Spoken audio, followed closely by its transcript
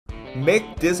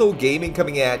Mick Dizzle Gaming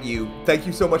coming at you. Thank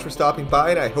you so much for stopping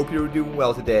by, and I hope you're doing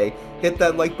well today. Hit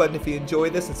that like button if you enjoy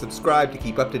this, and subscribe to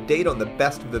keep up to date on the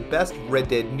best of the best Red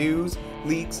Dead news,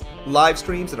 leaks, live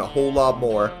streams, and a whole lot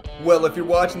more. Well, if you're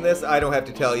watching this, I don't have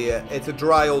to tell you, it's a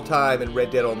dry old time in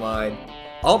Red Dead Online.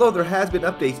 Although there has been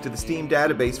updates to the Steam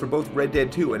database for both Red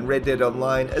Dead 2 and Red Dead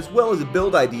Online, as well as a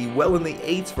build ID well in the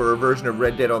 8s for a version of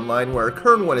Red Dead Online where our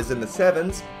current one is in the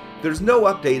 7s, there's no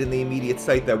update in the immediate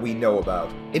site that we know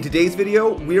about. In today's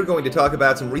video, we're going to talk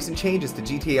about some recent changes to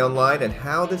GTA Online and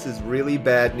how this is really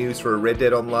bad news for Red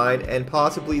Dead Online and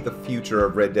possibly the future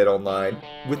of Red Dead Online.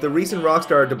 With the recent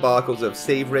Rockstar debacles of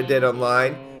Save Red Dead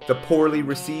Online, the poorly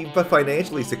received but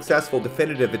financially successful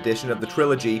definitive edition of the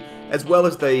trilogy, as well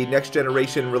as the next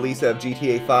generation release of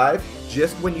GTA 5,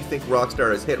 just when you think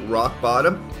Rockstar has hit rock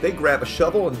bottom, they grab a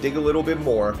shovel and dig a little bit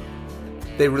more.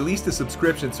 They released a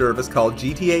subscription service called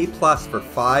GTA Plus for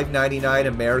 $5.99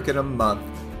 American a month.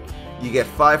 You get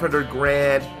 500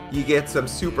 grand, you get some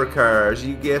supercars,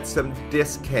 you get some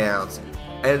discounts,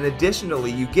 and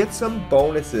additionally you get some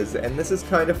bonuses, and this is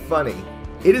kind of funny.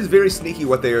 It is very sneaky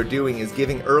what they are doing is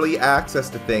giving early access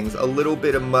to things, a little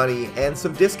bit of money, and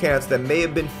some discounts that may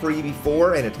have been free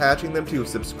before and attaching them to a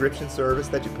subscription service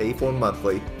that you pay for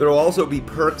monthly. There will also be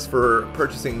perks for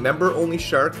purchasing member-only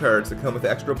shark cards that come with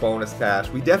extra bonus cash.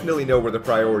 We definitely know where the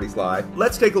priorities lie.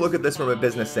 Let's take a look at this from a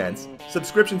business sense.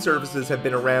 Subscription services have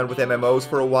been around with MMOs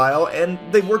for a while, and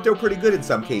they've worked out pretty good in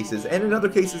some cases, and in other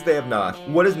cases they have not.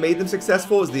 What has made them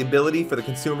successful is the ability for the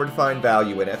consumer to find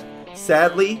value in it.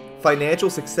 Sadly, financial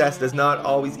success does not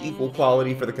always equal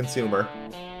quality for the consumer.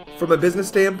 From a business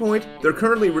standpoint, they're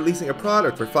currently releasing a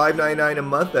product for $5.99 a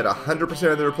month that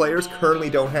 100% of their players currently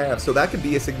don't have, so that could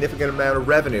be a significant amount of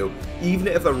revenue, even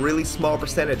if a really small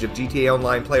percentage of GTA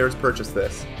Online players purchase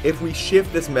this. If we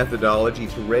shift this methodology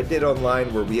to Red Dead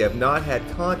Online where we have not had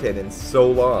content in so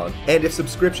long, and if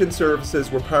subscription services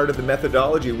were part of the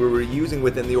methodology we were using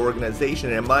within the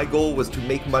organization and my goal was to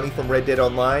make money from Red Dead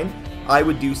Online, I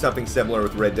would do something similar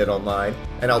with Red Dead Online,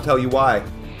 and I'll tell you why.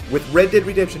 With Red Dead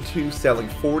Redemption 2 selling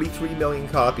 43 million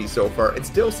copies so far and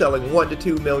still selling 1 to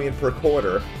 2 million per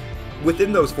quarter,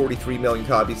 within those 43 million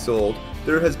copies sold,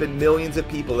 there has been millions of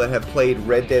people that have played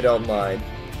Red Dead Online.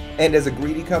 And as a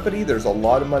greedy company, there's a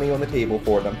lot of money on the table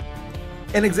for them.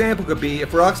 An example could be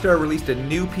if Rockstar released a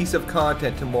new piece of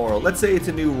content tomorrow, let's say it's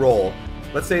a new role,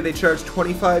 let's say they charge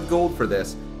 25 gold for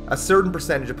this. A certain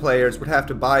percentage of players would have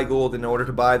to buy gold in order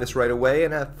to buy this right away,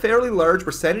 and a fairly large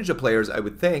percentage of players, I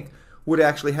would think, would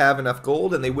actually have enough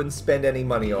gold and they wouldn't spend any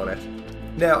money on it.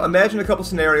 Now, imagine a couple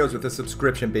scenarios with a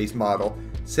subscription-based model.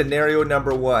 Scenario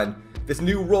number 1. This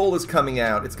new role is coming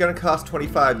out. It's going to cost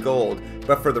 25 gold,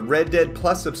 but for the Red Dead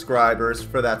Plus subscribers,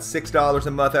 for that $6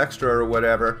 a month extra or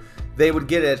whatever, they would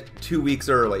get it 2 weeks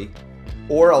early.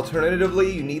 Or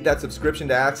alternatively, you need that subscription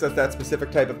to access that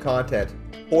specific type of content.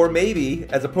 Or maybe,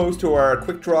 as opposed to our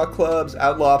quick draw clubs,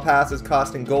 outlaw passes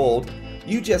costing gold,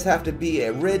 you just have to be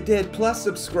a Red Dead Plus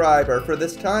subscriber for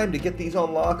this time to get these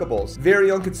unlockables. Very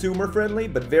unconsumer friendly,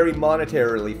 but very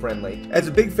monetarily friendly. As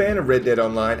a big fan of Red Dead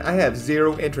Online, I have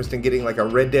zero interest in getting like a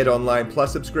Red Dead Online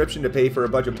Plus subscription to pay for a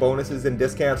bunch of bonuses and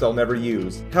discounts I'll never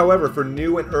use. However, for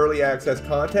new and early access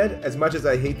content, as much as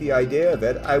I hate the idea of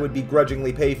it, I would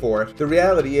begrudgingly pay for it. The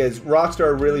reality is,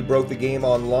 Rockstar really broke the game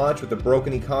on launch with a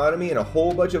broken economy and a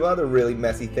whole bunch of other really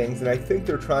messy things, and I think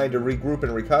they're trying to regroup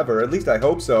and recover, at least I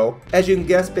hope so. As you can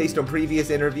guess based on previous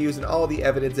interviews and all the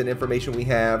evidence and information we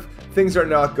have, things are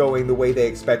not going the way they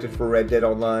expected for Red Dead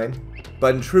Online.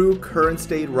 But in true current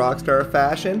state Rockstar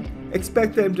fashion,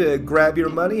 expect them to grab your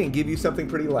money and give you something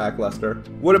pretty lackluster.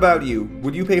 What about you?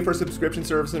 Would you pay for a subscription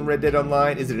service in Red Dead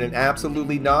Online? Is it an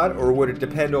absolutely not, or would it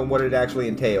depend on what it actually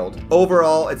entailed?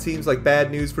 Overall, it seems like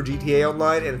bad news for GTA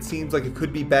Online, and it seems like it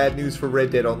could be bad news for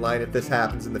Red Dead Online if this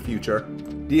happens in the future.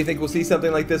 Do you think we'll see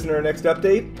something like this in our next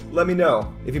update? Let me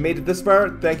know. If you made it this far,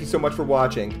 thank you so much for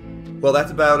watching. Well,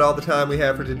 that's about all the time we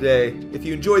have for today. If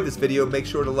you enjoyed this video, make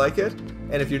sure to like it.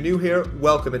 And if you're new here,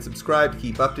 welcome and subscribe to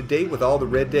keep up to date with all the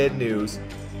Red Dead news.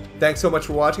 Thanks so much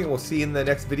for watching, and we'll see you in the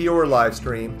next video or live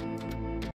stream.